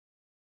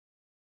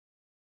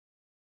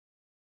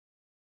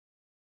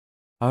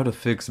How to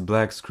fix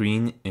black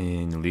screen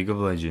in League of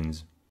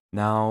Legends.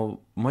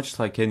 Now, much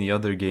like any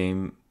other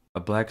game, a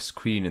black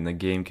screen in a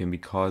game can be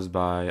caused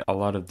by a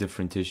lot of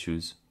different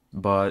issues.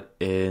 But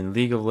in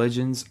League of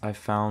Legends, I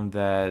found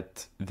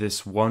that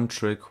this one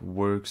trick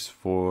works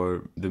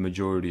for the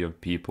majority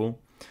of people.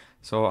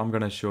 So I'm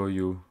gonna show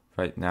you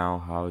right now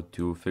how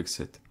to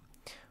fix it.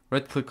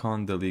 Right click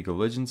on the League of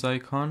Legends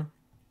icon,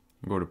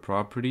 go to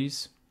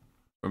Properties.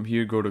 From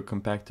here, go to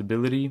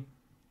Compatibility,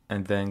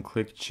 and then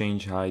click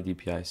Change High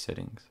DPI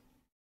Settings.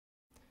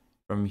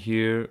 From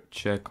here,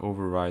 check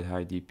Override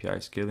High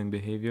DPI Scaling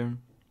Behavior.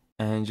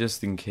 And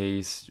just in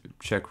case,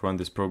 check Run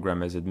this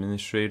program as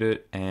administrator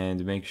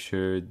and make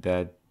sure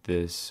that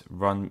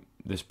Run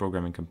this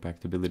program in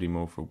compatibility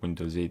mode for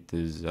Windows 8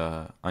 is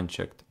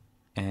unchecked.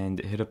 And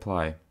hit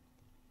Apply.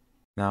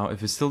 Now,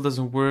 if it still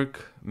doesn't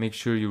work, make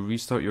sure you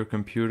restart your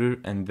computer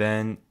and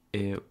then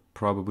it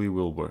probably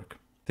will work.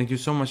 Thank you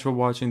so much for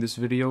watching this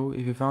video.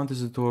 If you found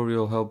this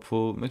tutorial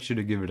helpful, make sure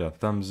to give it a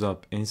thumbs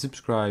up and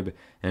subscribe.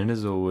 And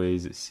as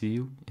always, see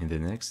you in the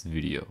next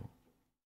video.